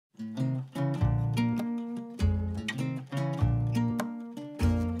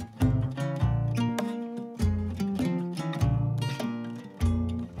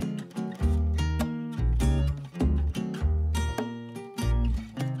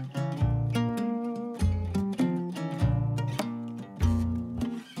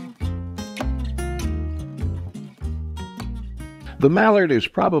The mallard is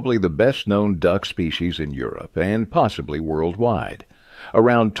probably the best-known duck species in Europe and possibly worldwide.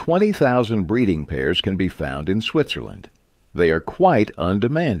 Around 20,000 breeding pairs can be found in Switzerland. They are quite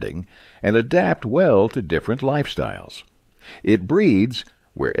undemanding and adapt well to different lifestyles. It breeds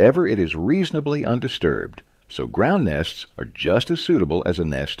wherever it is reasonably undisturbed, so ground nests are just as suitable as a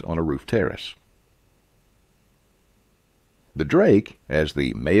nest on a roof terrace. The drake, as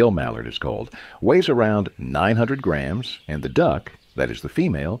the male mallard is called, weighs around 900 grams, and the duck, that is the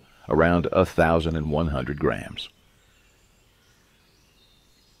female, around 1,100 grams.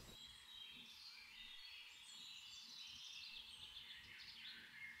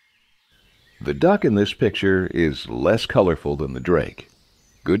 The duck in this picture is less colorful than the drake.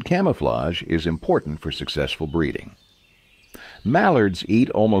 Good camouflage is important for successful breeding. Mallards eat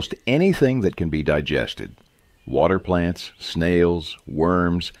almost anything that can be digested. Water plants, snails,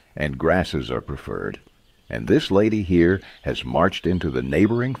 worms, and grasses are preferred. And this lady here has marched into the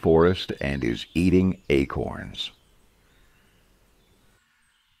neighboring forest and is eating acorns.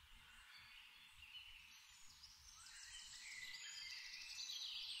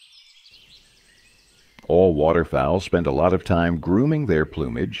 All waterfowl spend a lot of time grooming their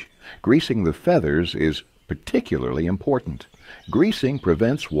plumage. Greasing the feathers is particularly important. Greasing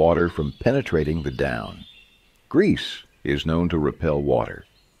prevents water from penetrating the down. Grease is known to repel water.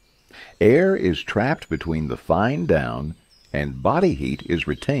 Air is trapped between the fine down, and body heat is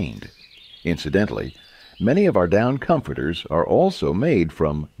retained. Incidentally, many of our down comforters are also made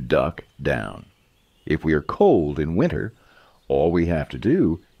from duck down. If we are cold in winter, all we have to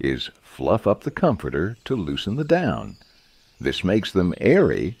do is fluff up the comforter to loosen the down. This makes them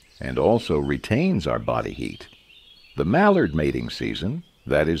airy and also retains our body heat. The mallard mating season,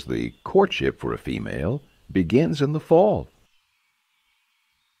 that is the courtship for a female, begins in the fall.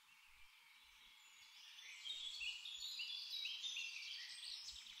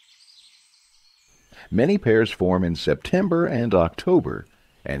 Many pairs form in September and October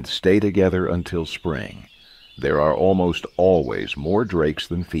and stay together until spring. There are almost always more drakes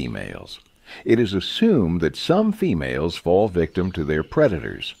than females. It is assumed that some females fall victim to their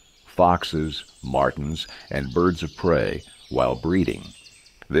predators, foxes, martens, and birds of prey, while breeding.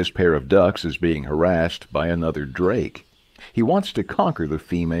 This pair of ducks is being harassed by another drake. He wants to conquer the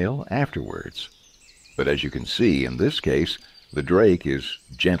female afterwards. But as you can see, in this case, the drake is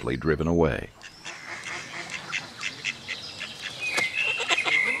gently driven away.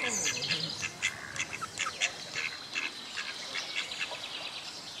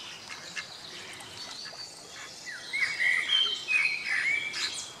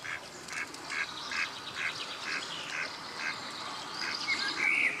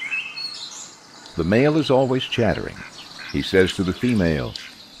 The male is always chattering. He says to the female,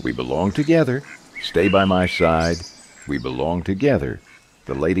 "We belong together. Stay by my side. We belong together."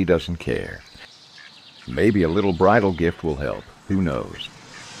 The lady doesn't care. Maybe a little bridal gift will help. Who knows?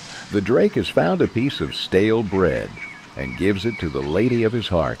 The drake has found a piece of stale bread and gives it to the lady of his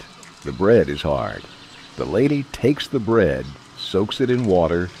heart. The bread is hard. The lady takes the bread, soaks it in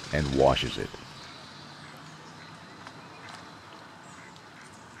water, and washes it.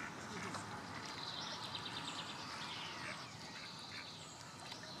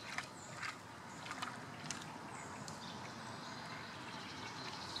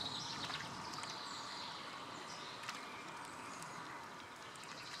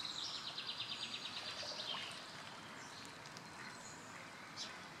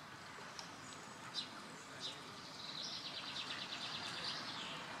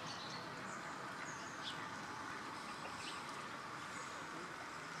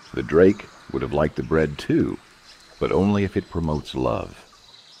 The drake would have liked the bread too, but only if it promotes love.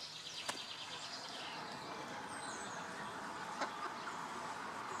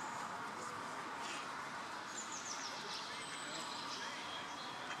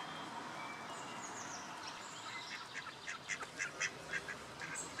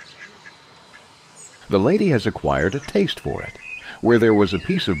 The lady has acquired a taste for it. Where there was a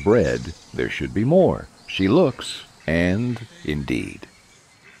piece of bread, there should be more. She looks, and indeed.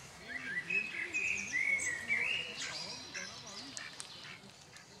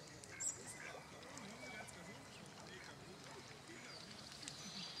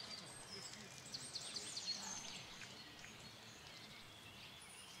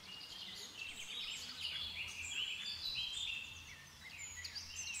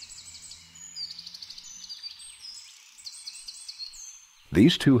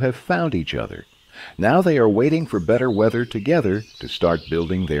 These two have found each other. Now they are waiting for better weather together to start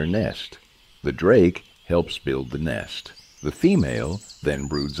building their nest. The drake helps build the nest. The female then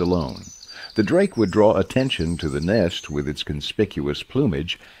broods alone. The drake would draw attention to the nest with its conspicuous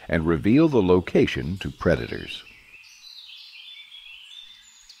plumage and reveal the location to predators.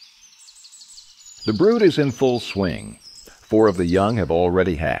 The brood is in full swing. 4 of the young have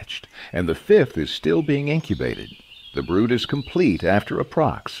already hatched, and the 5th is still being incubated. The brood is complete after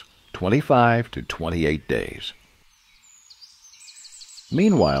approx. 25 to 28 days.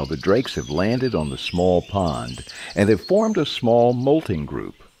 Meanwhile, the drakes have landed on the small pond and have formed a small molting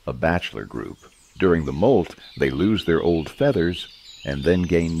group, a bachelor group. During the molt, they lose their old feathers and then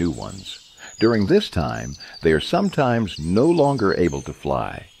gain new ones. During this time, they are sometimes no longer able to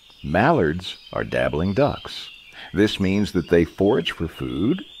fly. Mallards are dabbling ducks. This means that they forage for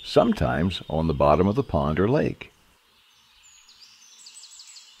food, sometimes on the bottom of the pond or lake.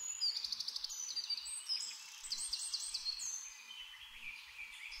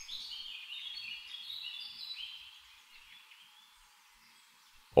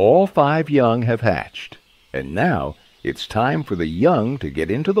 All 5 young have hatched, and now it's time for the young to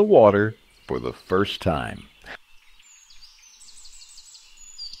get into the water for the first time.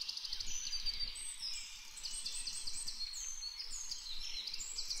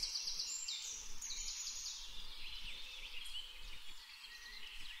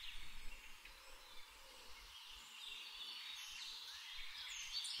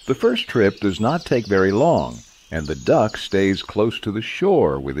 The first trip does not take very long, and the duck stays close to the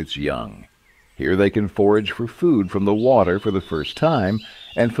shore with its young. Here they can forage for food from the water for the first time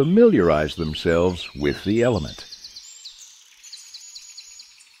and familiarize themselves with the element.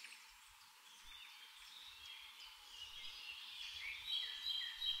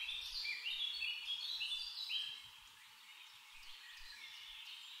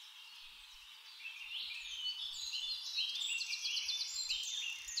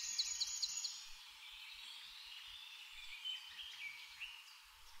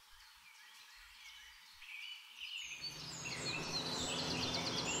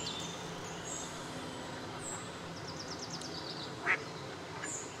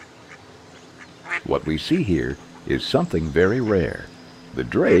 What we see here is something very rare. The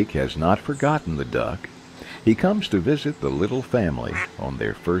drake has not forgotten the duck. He comes to visit the little family on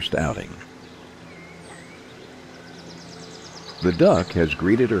their first outing. The duck has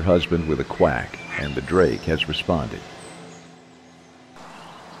greeted her husband with a quack, and the drake has responded.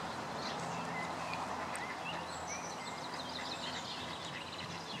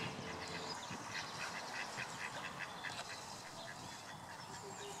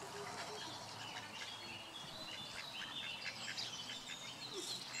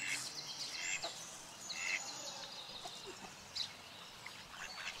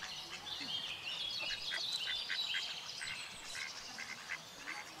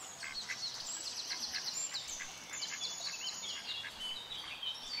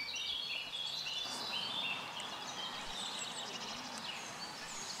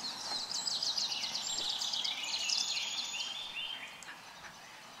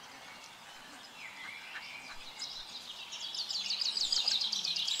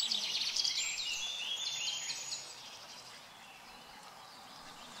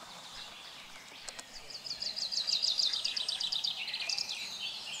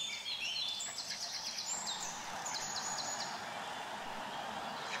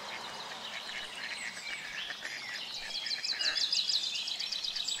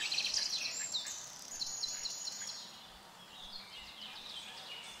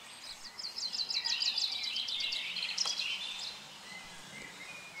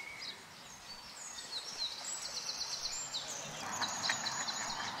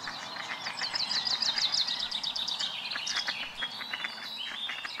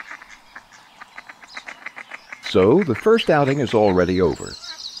 So the first outing is already over.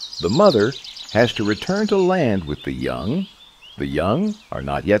 The mother has to return to land with the young. The young are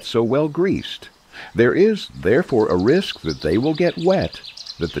not yet so well greased. There is therefore a risk that they will get wet,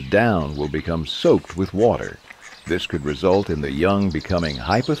 that the down will become soaked with water. This could result in the young becoming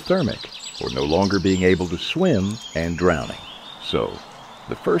hypothermic or no longer being able to swim and drowning. So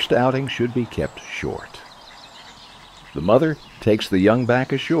the first outing should be kept short. The mother takes the young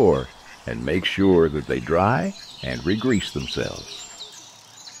back ashore and makes sure that they dry and re-grease themselves.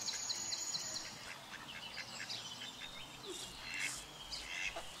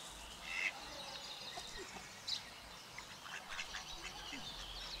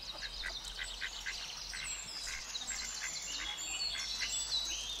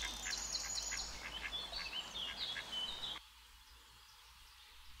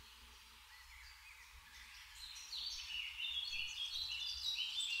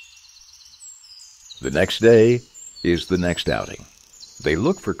 The next day is the next outing. They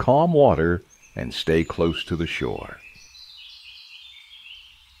look for calm water and stay close to the shore.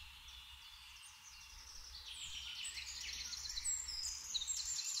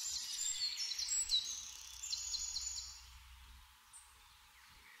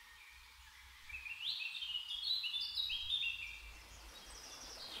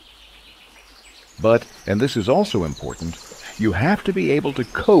 But, and this is also important, you have to be able to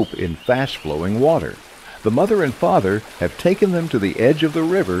cope in fast-flowing water. The mother and father have taken them to the edge of the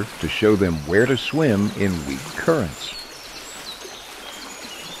river to show them where to swim in weak currents.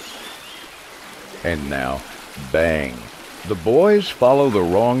 And now, bang! The boys follow the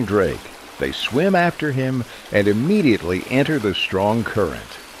wrong drake. They swim after him and immediately enter the strong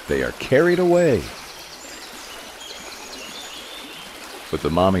current. They are carried away. But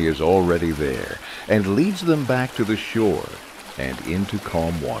the mommy is already there and leads them back to the shore and into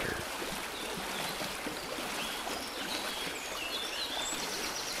calm water.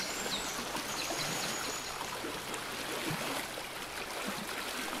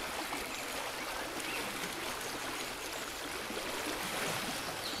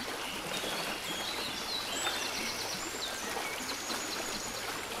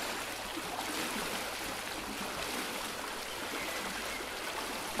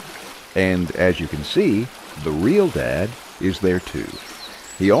 And as you can see, the real dad is there too.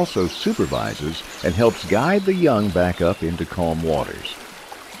 He also supervises and helps guide the young back up into calm waters.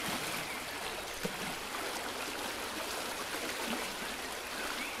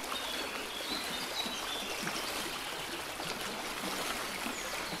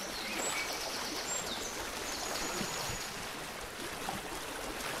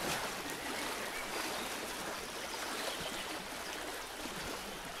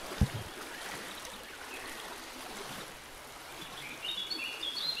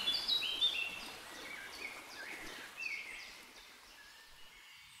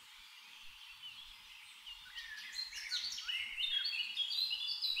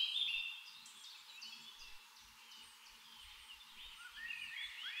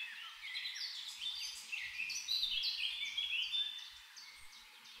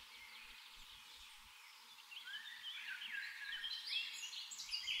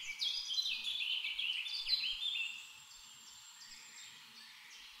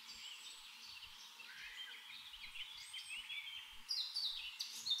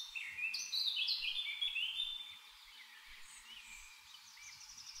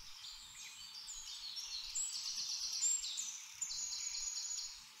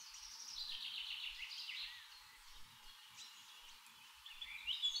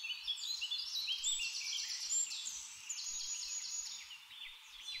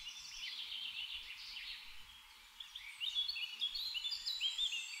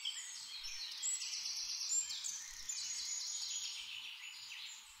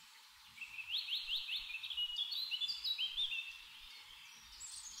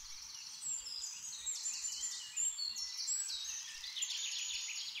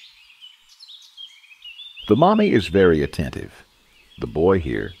 The mommy is very attentive. The boy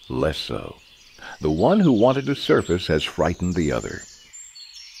here, less so. The one who wanted to surface has frightened the other.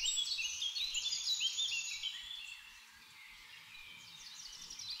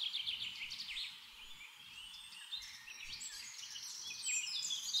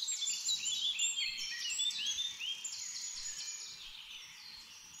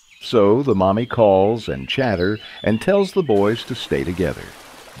 So the mommy calls and chatter and tells the boys to stay together.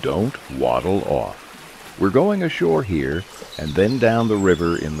 Don't waddle off. We're going ashore here and then down the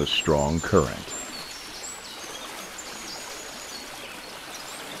river in the strong current.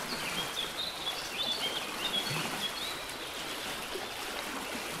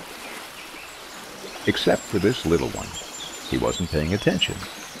 Except for this little one. He wasn't paying attention.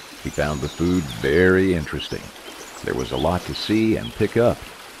 He found the food very interesting. There was a lot to see and pick up.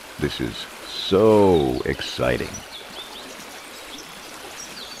 This is so exciting.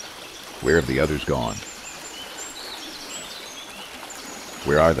 Where have the others gone?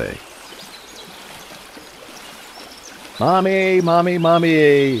 Where are they? Mommy, mommy,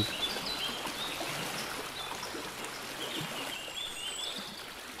 mommy!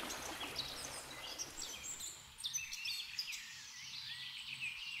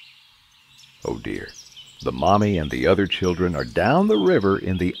 Oh dear. The mommy and the other children are down the river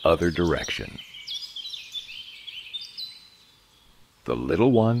in the other direction. The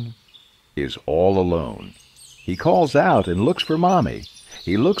little one is all alone. He calls out and looks for mommy.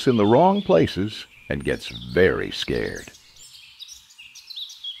 He looks in the wrong places and gets very scared.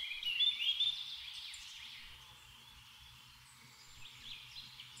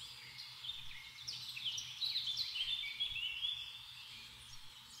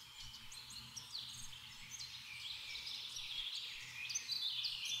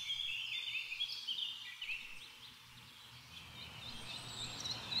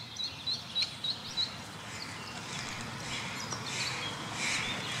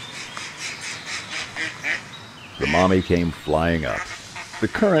 mommy came flying up. The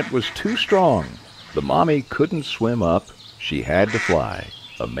current was too strong. The mommy couldn't swim up. She had to fly.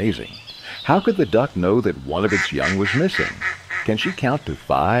 Amazing. How could the duck know that one of its young was missing? Can she count to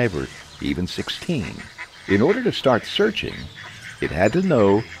 5 or even 16? In order to start searching, it had to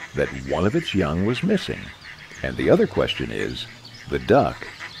know that one of its young was missing. And the other question is, the duck,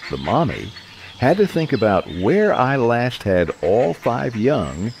 the mommy, had to think about where I last had all 5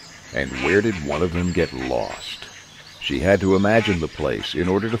 young and where did one of them get lost. She had to imagine the place in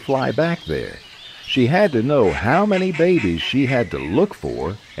order to fly back there. She had to know how many babies she had to look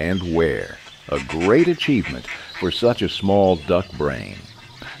for and where. A great achievement for such a small duck brain.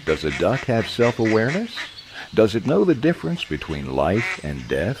 Does a duck have self-awareness? Does it know the difference between life and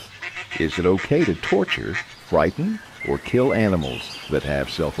death? Is it okay to torture, frighten, or kill animals that have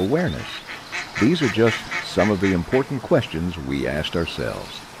self-awareness? These are just some of the important questions we asked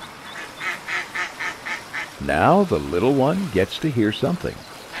ourselves. Now the little one gets to hear something.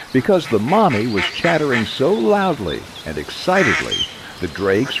 Because the mommy was chattering so loudly and excitedly, the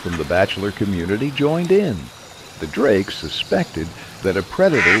drakes from the bachelor community joined in. The drakes suspected that a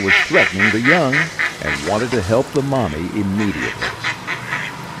predator was threatening the young and wanted to help the mommy immediately.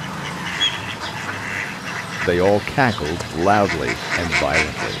 They all cackled loudly and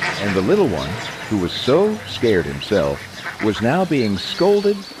violently, and the little one, who was so scared himself, was now being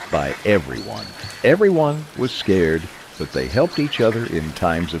scolded by everyone. Everyone was scared, but they helped each other in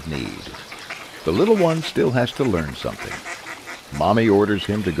times of need. The little one still has to learn something. Mommy orders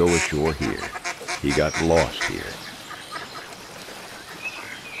him to go ashore here. He got lost here.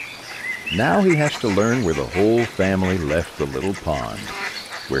 Now he has to learn where the whole family left the little pond,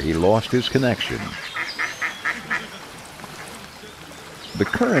 where he lost his connection. The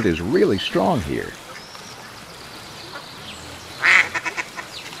current is really strong here.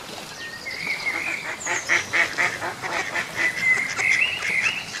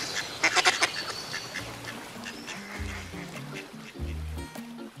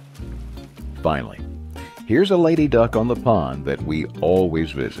 Finally, here's a lady duck on the pond that we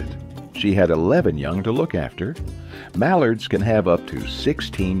always visit. She had 11 young to look after. Mallards can have up to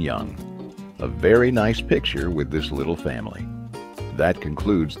 16 young. A very nice picture with this little family. That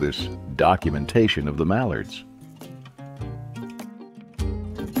concludes this documentation of the mallards.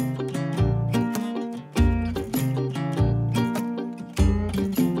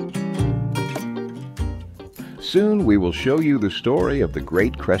 Soon we will show you the story of the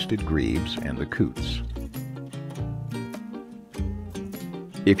great crested grebes and the coots.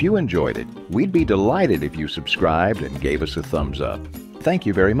 If you enjoyed it, we'd be delighted if you subscribed and gave us a thumbs up. Thank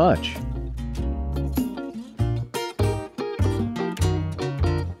you very much.